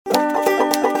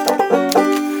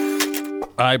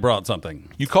I brought something.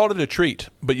 You called it a treat,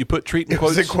 but you put treat in It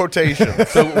was in quotes.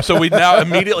 quotation. So we now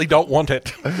immediately don't want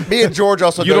it. Me and George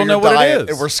also You don't know your what it diet, is.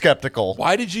 and we're skeptical.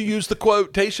 Why did you use the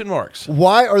quotation marks?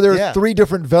 Why are there Yeah. 3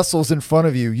 different vessels in front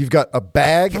of you? You've got a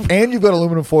bag, and you've got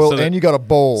aluminum foil, So the- and you got a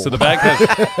bowl. So the bag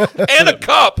has And a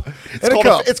cup.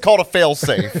 It's called a fail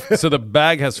safe. so the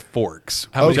bag has forks.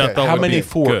 How which I Okay. thought How would many be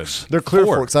forks? good. They're clear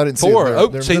Four. forks. I didn't see Four. them. Oh,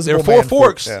 They're see, there are invisible 4 man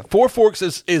forks. Yeah. 4 forks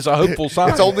is a hopeful sign.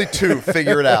 It's only 2.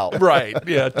 Figure it out. right.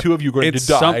 Yeah, 2 of you are going It's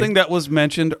to die. something that was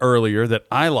mentioned earlier that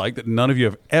I like that none of you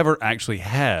have ever actually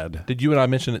had Did you and I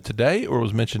mention it today, or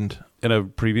was mentioned in a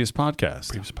previous podcast.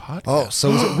 previous podcast? Oh,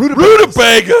 so is it rutabagas?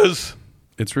 Rutabagas.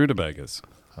 It's rutabagas.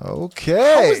 Okay.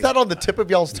 How is that on the tip of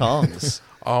y'all's tongues?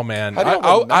 Oh man, How do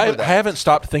y'all remember I that? haven't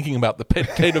stopped thinking about the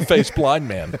potato-faced blind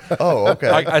man. Oh, okay.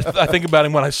 I think about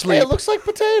him when I Hey, sleep. it looks like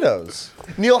potatoes.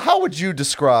 Neil, how would you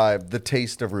describe the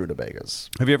taste of rutabagas?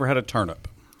 Have you ever had a turnip?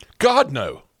 God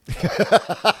no.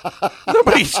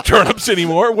 Nobody eats turnips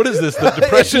anymore. What is this? The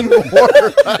depression?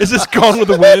 Is this Gone with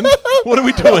the Wind? What are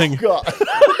we doing?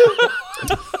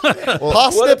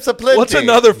 Parsnips aplenty. What's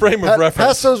another frame of Pass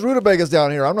reference? those rutabagas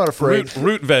down here. I'm not afraid.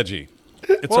 Root veggie.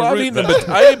 It's Well, a I've root eaten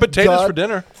vegetable. I ate potatoes God. for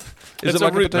dinner. Is It's it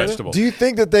like a root potato? vegetable. Do you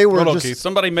think that they were Hold on, just... Keith.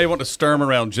 Somebody may want to stir them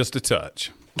around just a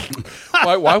touch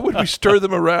Why would we stir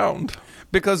them around?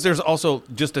 because there's also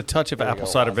just a touch of apple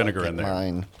cider vinegar in there.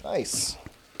 Mine. Nice.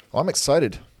 Well, I'm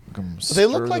excited. They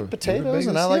look like potatoes,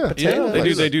 and I like potatoes. They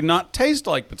do. They do not taste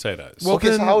like potatoes. Well, Okay,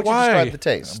 so then how would you why? describe the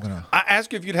taste? I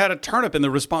asked you if you'd had a turnip, and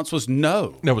the response was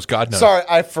no. No, it was God no. Sorry,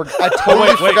 I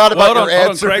totally forgot about your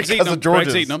answer Craig's because eating of them. Craig's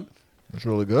George's. eating them. It's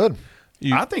really good.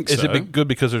 I think Is so. it good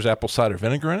because there's apple cider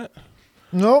vinegar in it?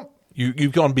 Nope.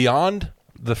 You've gone beyond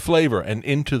the flavor and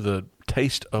into the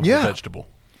taste of Yeah. the vegetable.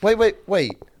 Wait.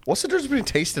 What's the difference between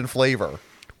taste and flavor?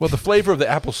 Well, the flavor of the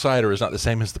apple cider is not the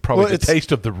same as probably Well, the it's-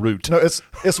 taste of the root. No, it's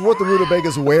what the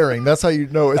rutabagas wearing. That's how you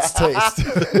know its taste.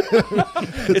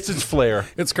 It's its flair.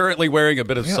 It's currently wearing a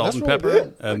bit of salt that's and really pepper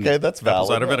good. and Okay, that's apple valid.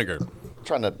 cider vinegar. I'm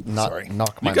trying to not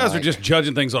knock my You guys are mic. just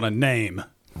judging things on a name.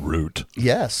 Root.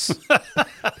 Yes,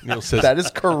 Neil says, that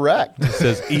is correct.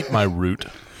 says, eat my root.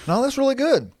 No, that's really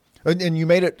good. And you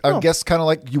made it, I guess, kind of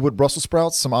like you would Brussels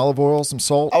sprouts, some olive oil, some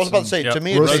salt. I was about to say, Yep. to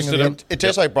me, Roasted them. it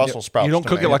tastes like Brussels sprouts. You don't to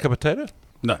cook me. it like a potato?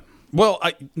 No. Well,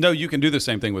 no, you can do the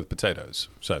same thing with potatoes.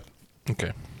 So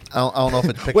Okay. I don't know if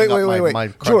it's picking Wait, up wait. my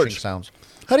crunching George. sounds.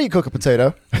 How do you cook a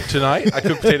potato? Tonight, I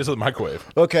cook potatoes in the microwave.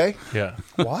 Okay. Yeah.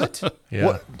 What? Yeah.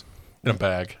 What? In a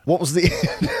bag. What was the...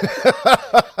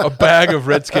 A bag of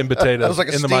red skin potatoes That was like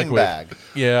a in the steam microwave. bag.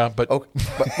 Yeah, but Okay.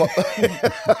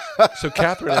 so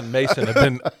Catherine and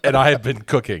Mason and I have been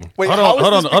cooking. Wait, how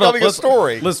is this becoming a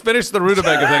story? Let's finish the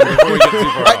rutabaga thing before we get too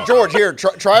far. All right, off. George, here,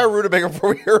 try a rutabaga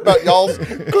before we hear about y'all's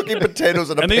cooking potatoes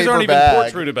in a And paper these aren't even bag.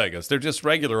 porch rutabagas. They're just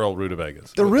regular old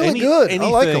rutabagas. They're really good. I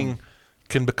Anything like them.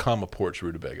 can become a porch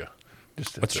rutabaga.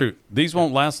 Just That's true. These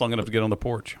won't last long enough to get on the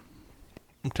porch.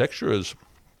 Texture is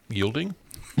yielding.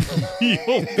 It's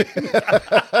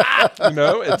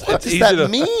What does easy that to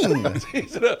mean?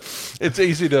 it's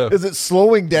easy to Is it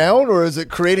slowing down or is it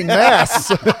creating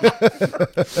mass?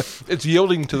 it's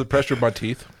yielding to the pressure of my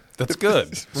teeth. That's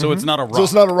good. So it's not a rock. So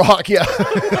it's not a rock, yeah.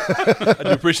 I do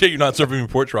appreciate you not serving me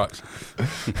porch rocks.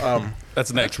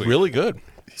 That's next week. Really good.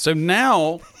 So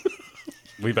now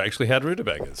we've actually had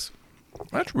rutabagas.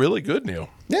 That's really good, Neil.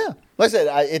 Yeah, like I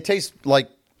said, it tastes like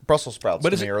Brussels sprouts But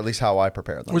to is me, it- or at least how I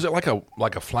prepare them. Was it like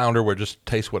a flounder where it just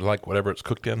tastes whatever it's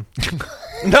cooked in?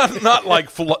 not like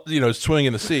swimming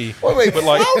in the sea. Wait, but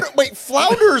like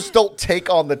flounders don't take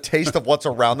on the taste of what's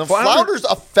around them. Flounders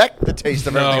affect the taste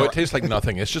of everything. no, it tastes like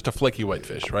nothing. It's just a flaky white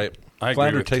fish, right? I agree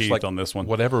Flounder with tastes Keith like on this one.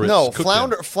 Whatever it's No, cooked in.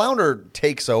 flounder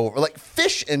takes over. Like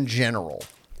fish in general.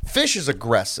 Fish is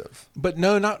aggressive. But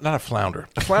no, not a flounder.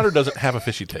 A flounder doesn't have a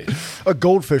fishy taste. A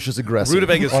goldfish is aggressive.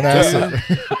 Rutabagas on acid.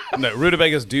 no,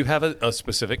 rutabagas do have a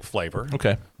specific flavor.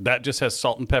 Okay. That just has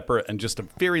salt and pepper and just a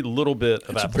very little bit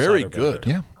of It's apple very cider good.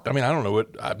 vinegar. Yeah. I mean, I don't know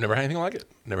I've never had anything like it.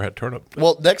 Never had turnip.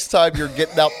 Well, next time you're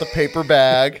getting out the paper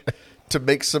bag to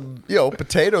make some,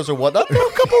 potatoes or whatnot, throw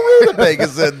a couple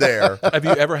rutabagas in there. Have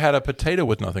you ever had a potato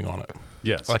with nothing on it?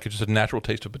 Yes. Like it's just a natural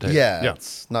taste of potato. Yeah, Yeah.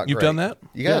 it's not You've great. done that?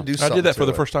 You got to do I something did that for to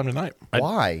the it. first time tonight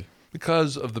Why?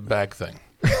 because of the bag thing.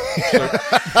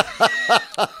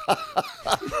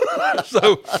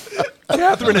 So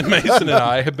Catherine and Mason and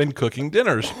I have been cooking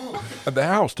dinners at the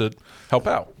house to help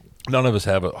out. None of us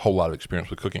have a whole lot of experience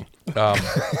with cooking.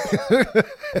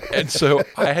 And so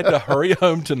I had to hurry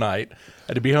home tonight. I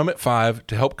had to be home at 5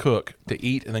 to help cook, to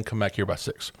eat, and then come back here by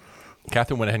 6.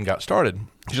 Catherine went ahead and got started.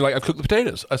 She's like, I've cooked the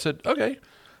potatoes. I said, okay.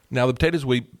 Now the potatoes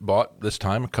we bought this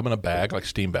time come in a bag, like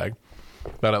steam bag.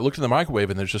 But I looked in the microwave,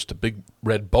 and there's just a big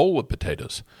red bowl of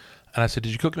potatoes. And I said,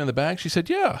 did you cook them in the bag? She said,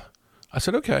 yeah. I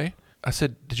said, okay. I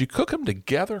said, did you cook them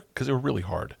together? Because they were really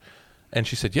hard. And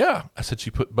she said, yeah. I said, so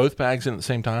you put both bags in at the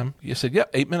same time? You said, yeah,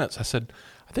 8 minutes. I said,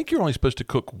 I think you're only supposed to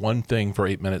cook one thing for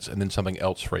 8 minutes and then something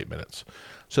else for 8 minutes.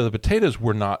 So the potatoes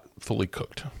were not fully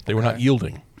cooked. They were not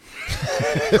yielding.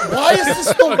 Why is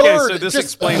this the Okay, word? so this Just-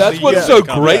 explains That's the what's yeast so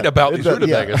comment. great about It these does,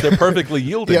 rutabagas. They're perfectly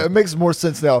yielding. Yeah, it makes more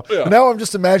sense now. Yeah. Now I'm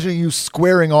just imagining you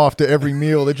squaring off to every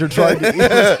meal that you're trying to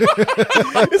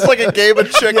eat. It's like a game of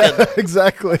chicken.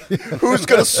 Exactly. Who's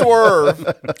going to swerve?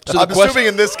 So I'm the question- assuming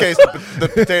in this case the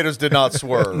potatoes did not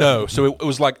swerve. No, so it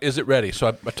was like, is it ready? So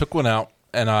I took one out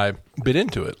and I bit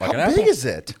into it like an How apple. big is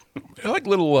it? They're like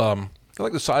little, they're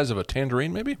like the size of a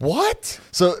tangerine, maybe. What?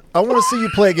 So I want to see you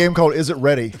play a game called "Is It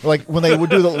Ready?" Like when they would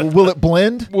do the "Will it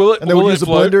blend?" Will it- and they would will use it a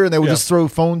float? blender and they would Yeah. just throw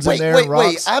phones in Wait, there wait, and wait.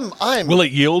 rocks. I'm. Will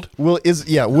it yield? Will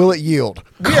it yield?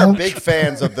 We are big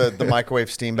fans of the microwave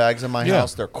steam bags in my Yeah.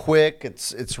 house. They're quick.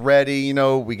 It's ready. You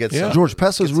know, we get Yeah. some. George,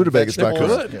 pass those get some rutabagas back.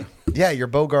 vegetables. Good. Yeah, you're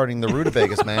bogarting the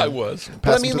rutabagas, man. I was. But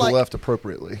Pass I mean, them to like, the left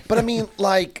appropriately. but I mean,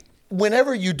 like,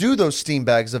 whenever you do those steam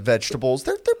bags of vegetables,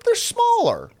 they're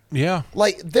smaller. Yeah.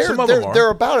 Like they're Some of them are. they're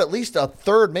about at least a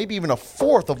third, maybe even a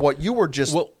fourth of what you were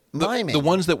just Well, miming. the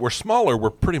ones that were smaller were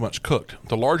pretty much cooked.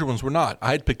 The larger ones were not.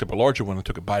 I had picked up a larger one and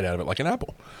took a bite out of it like an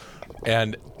apple.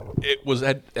 And it was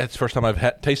that's the first time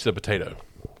I've tasted a potato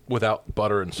without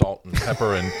butter and salt and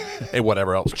pepper and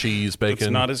whatever else, cheese, bacon.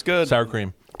 It's not as good. Sour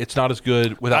cream. It's not as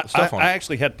good without stuff on it. I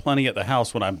actually had plenty at the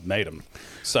house when I made them.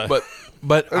 So,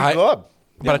 But I good.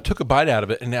 but I took a bite out of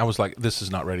it and I was like, this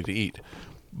is not ready to eat.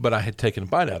 But I had taken a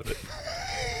bite out of it.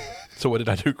 So what did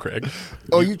I do, Craig?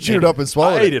 Oh, you chewed it up and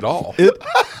swallowed I ate it all. You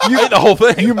I ate the whole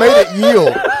thing. You made it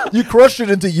yield. You crushed it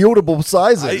into yieldable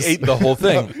sizes. I ate the whole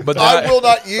thing. But then I will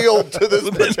not yield to this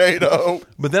potato.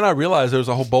 But then I realized there was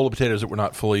a whole bowl of potatoes that were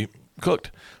not fully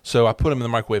cooked. So I put them in the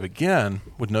microwave again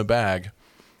with no bag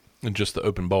and just the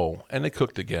open bowl. And they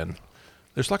cooked again.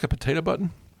 There's like a potato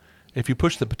button. If you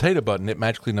push the potato button, it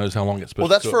magically knows how long it's Well,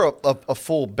 supposed that's to cook. for a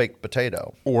full baked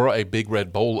potato. Or a big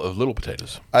red bowl of little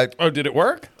potatoes. oh, did it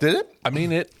work? Did it? I mean,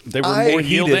 They were I more heated.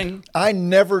 yielding. I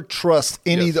never trust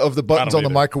any Yes. of the buttons I on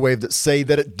don't the either. microwave that say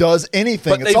that it does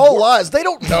anything. But It's they all work. lies. They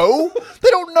don't know. They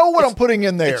don't know what I'm putting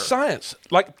in there. It's science.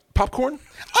 Like popcorn.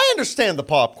 I understand the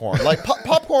popcorn. Like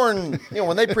popcorn,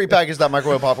 when they prepackage that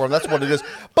microwave popcorn, that's what it is.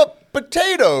 But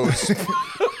potatoes,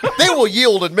 they will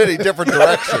yield in many different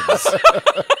directions.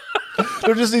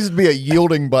 There just needs to be a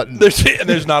yielding button.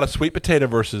 There's not a sweet potato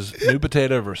versus new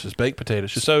potato versus baked potato.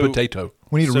 It's just So- potato.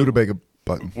 We need a rutabaga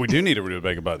button. We do need a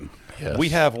rutabaga button. Yes. We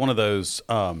have one of those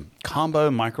combo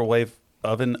microwave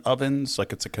ovens,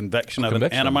 like it's a convection oven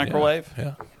convection and a oven, yeah. microwave.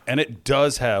 Yeah. And it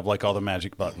does have like all the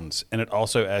magic buttons, and it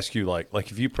also asks you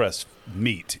like if you press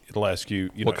meat, it'll ask you,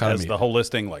 What kind it of has meat? the whole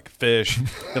listing like fish.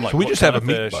 Then like So we what just kind have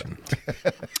a of meat fish,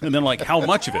 button. and then like how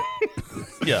much of it.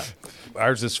 Yeah,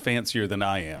 ours is fancier than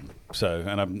I am, so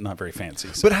and I'm not very fancy.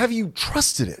 So But have you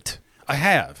trusted it? I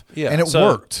have, Yeah. And it So-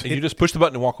 worked. And you just push the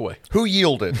button and walk away. Who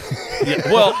yielded?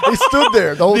 Yeah, well, He stood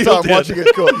there the whole Neil time did. watching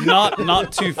it cook.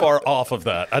 not too far off of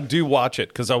that. I do watch it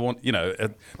because I want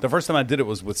the first time I did it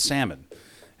was with salmon,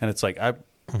 and it's like I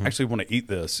actually want to eat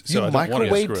this, so You I don't want to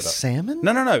microwaved screw it up. salmon?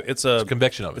 No, it's a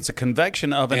convection oven. It's a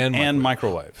convection oven And and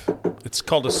microwave. It's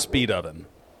called a speed oven.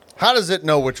 How does it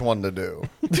know which one to do?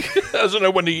 Doesn't know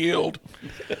when to yield.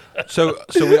 So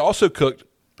we also cooked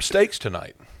steaks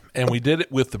tonight, and we did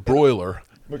it with the broiler,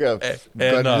 Okay, I'm glad you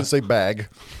and, didn't say bag.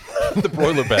 the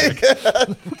broiler bag.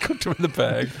 We cooked them in the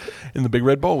bag, in the big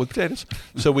red bowl with potatoes.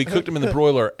 So we cooked them in the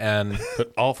broiler and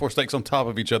Put all four steaks on top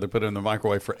of each other. Put it in the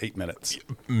microwave for 8 minutes.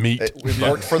 meat. It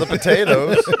worked for the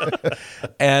potatoes.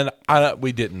 And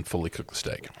we didn't fully cook the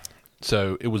steak,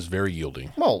 so it was very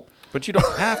yielding. Well, But you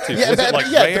don't have to. yeah, Was it like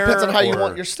it rare, depends on how you or-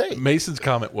 want your steak. Mason's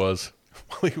comment was,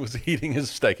 while he was eating his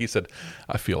steak, he said,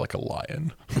 "I feel like a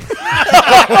lion."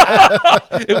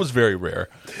 It was very rare.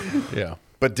 Yeah.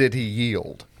 But did he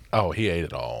yield? Oh, he ate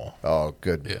it all. Oh,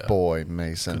 good Yeah. boy,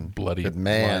 Mason. bloody good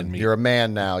man. blind meat. You're a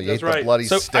man now. You That's ate the right. bloody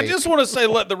So steak. I just want to say,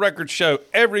 let the record show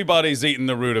everybody's eating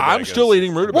the rutabagas. I'm still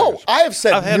eating rutabagas. Whoa, I have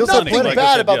said I've had nothing plenty, like I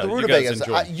bad said, about yeah, the you guys rutabagas.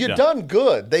 enjoy. You've Yeah. done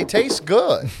good. They taste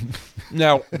good.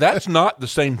 Now, that's not the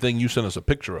same thing you sent us a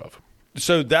picture of.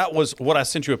 So that was what I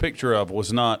sent you a picture of.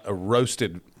 Was not a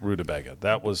roasted rutabaga.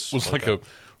 That was It was like a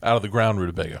out of the ground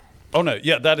rutabaga. Oh no,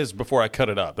 yeah, that is before I cut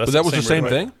it up. That's But that was the same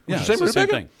rutabaga. thing? Yeah, Was the it's same the same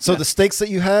rutabaga? thing. So the steaks that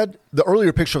you had, the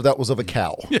earlier picture of that was of a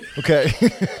cow. Okay, Yeah,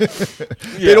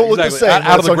 they don't look the exactly. same.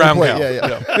 Out of the That's on your ground plate.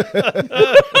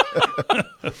 cow.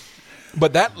 Yeah.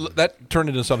 But that turned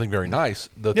into something very nice.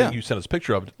 The Yeah. thing you sent us a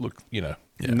picture of looked,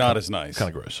 Not as nice.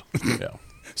 kind of gross. Yeah.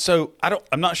 So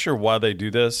I'm not sure why they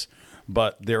do this,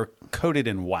 but they're coated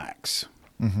in wax.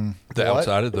 The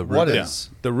outside of the What rutabaga. is-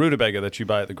 The rutabaga that you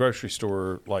buy at the grocery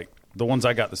store, like the ones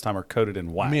I got this time, are coated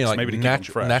in wax. I mean, like maybe to keep them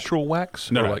fresh. natural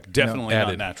wax? No, Or no, like definitely not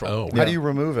added? natural. Oh, How do you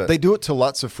remove it? They do it to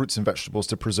lots of fruits and vegetables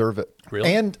to preserve it,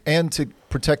 Really? and to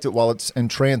protect it while it's in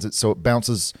transit, so it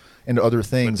bounces into other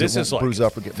things. This it won't is like bruise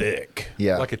up or get thick.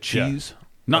 Yeah, like a cheese?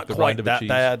 Not Like the quite rind of a that cheese?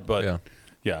 bad, but Yeah.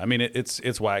 yeah. I mean,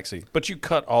 it's waxy. But you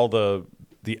cut all the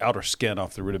outer skin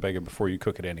off the rutabaga before you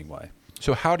cook it anyway.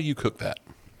 So how do you cook that?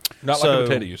 Not like So- a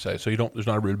potato, you say. So you don't. There's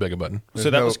not a rutabaga button. So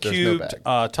that was there's no cubed,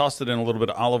 bag. tossed it in a little bit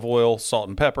of olive oil, salt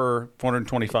and pepper,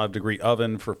 425-degree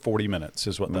oven for 40 minutes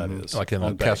is what that is. Like in a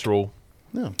on bake. casserole.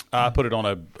 I put it on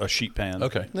a sheet pan.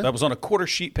 Okay. That was on a quarter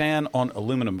sheet pan on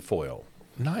aluminum foil.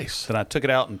 Nice. Then I took it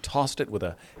out and tossed it with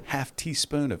a half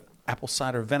teaspoon of apple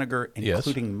cider vinegar, Yes.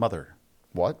 including mother.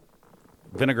 What?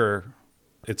 Vinegar,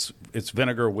 it's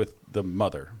vinegar with the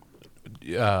mother.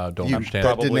 Don't You, understand.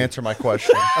 that didn't answer my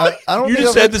question. I don't. You think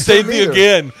just I've said the same thing either.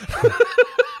 again.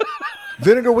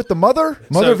 Vinegar with the mother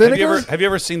So vinegar. Have you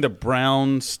ever seen the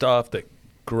brown stuff that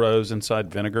grows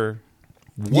inside vinegar?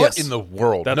 What Yes. in the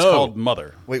world? That's no. called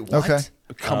mother. Wait, what? Okay.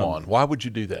 Come on. Why would you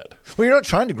do that? Well, you're not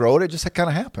trying to grow it; it just kind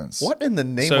of happens. What in the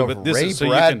name So, of but this Ray is so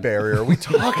you can- Bradbury are we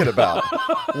talking about?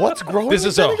 What's growing This in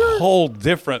is a vinegar? whole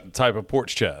different type of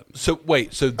porch chat. So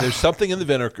wait. So there's something in the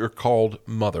vinegar called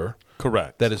mother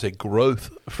Correct. that is a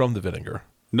growth from the vinegar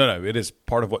No, it is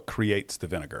part of what creates the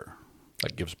vinegar.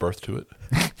 that gives birth to it.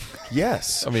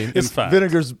 Yes. I mean, In fact,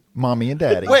 Vinegar's mommy and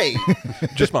daddy. Wait.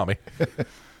 just mommy.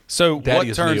 so Daddy what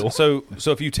is turns Neil.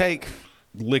 so if you take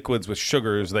liquids with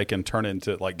sugars, they can turn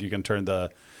into, like, you can turn the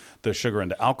sugar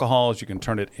into alcohols, you can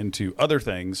turn it into other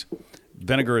things.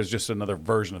 Vinegar is just another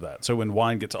version of that. So when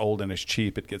wine gets old and is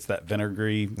cheap, it gets that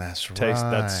vinegary That's taste.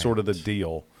 That's right. sort of the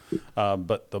deal.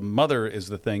 But the mother is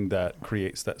the thing that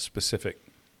creates that specific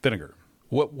vinegar.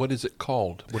 What is it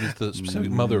called? What is the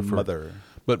specific mother for Mother.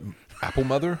 But apple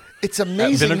mother? It's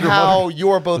amazing vinegar how mother? you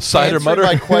are both Cider answering mother?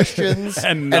 my questions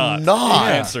And not,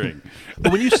 answering.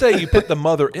 But when you say you put the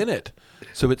mother in it,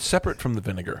 so it's separate from the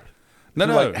vinegar. No,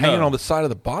 You're no, like hanging no. on the side of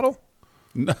the bottle.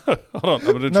 Hold on, I'm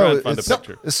going to try No, and find a it's,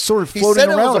 picture. it's sort of He floating said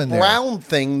it around was a in there. brown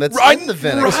thing that's Right, in the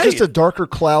vinegar. It's just a darker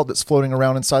cloud that's floating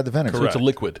around inside the vinegar. So it's a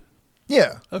liquid.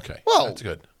 Yeah. Okay, Well, that's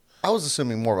good. I was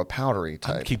assuming more of a powdery I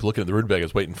type. keep looking at the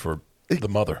rutabagas, waiting for the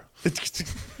mother.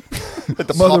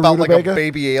 the mother pop out like a rutabaga?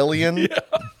 baby alien. Eat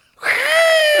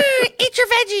your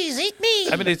veggies. Eat me.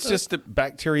 I mean, it's just the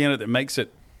bacteria in it that makes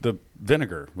it the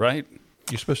vinegar, right?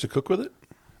 You're supposed to cook with it.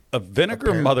 A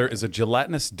vinegar mother is a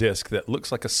gelatinous disc that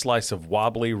looks like a slice of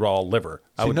wobbly raw liver.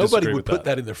 I See, would nobody disagree would with put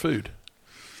that in their food.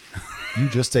 You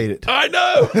just ate it. I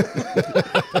know.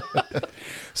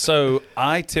 So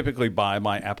I typically buy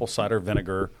my apple cider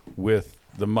vinegar with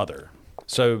the mother.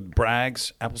 So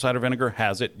Bragg's apple cider vinegar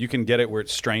has it. You can get it where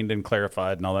it's strained and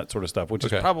clarified and all that sort of stuff, which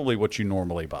Okay. is probably what you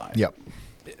normally buy. Yep.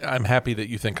 I'm happy that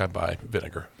you think I buy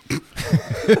vinegar.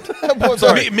 Well,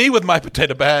 sorry. Me with my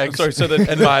potato bags sorry, so the-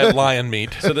 and my lion meat.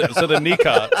 So the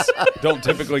Nicots don't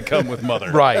typically come with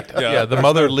mother. Right. Yeah. The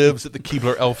mother lives at the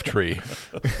Keebler Elf tree.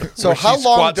 So where how she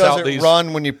long squats does out it these-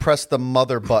 run when you press the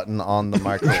mother button on the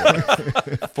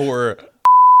microwave? For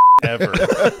ever.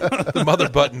 The mother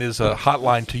button is a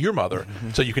hotline to your mother,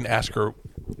 so you can ask her,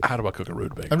 "How do I cook a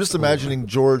rutabaga?" I'm just imagining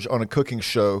George on a cooking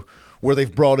show where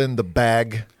they've brought in the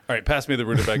bag. All right, pass me the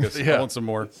rutabagas. I Yeah. want some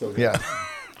more. Yeah.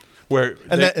 Where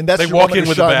And that's they your walk moment in to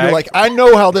with a shine. bag. You're like, I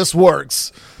know how this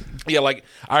works. Yeah, like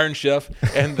Iron Chef,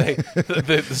 and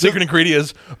the secret ingredient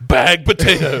is bag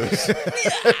potatoes.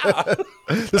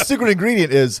 The secret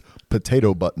ingredient is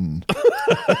potato button.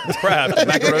 Kraft,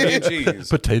 macaroni and cheese.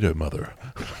 Potato mother.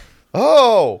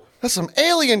 Oh, that's some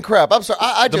alien crap. I'm sorry.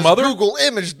 I just mother? Google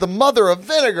imaged the mother of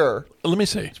vinegar. Let me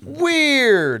see.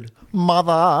 Weird.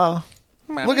 Mother.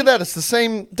 Look at that. It's the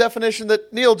same definition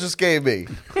that Neil just gave me.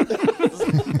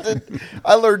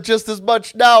 I learned just as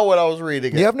much now when I was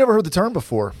reading it. Yeah, I've never heard the term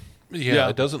before. Yeah,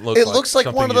 it doesn't look. It looks like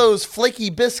one something of you- those flaky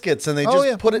biscuits, and they Oh, just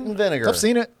yeah. put it in vinegar. I've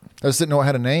seen it. I just didn't know it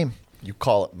had a name. You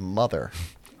call it mother.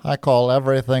 I call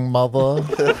everything mother.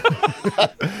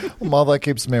 Mother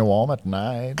keeps me warm at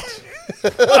night.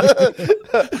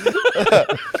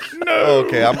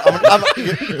 Okay,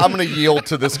 I'm going to yield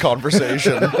to this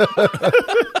conversation.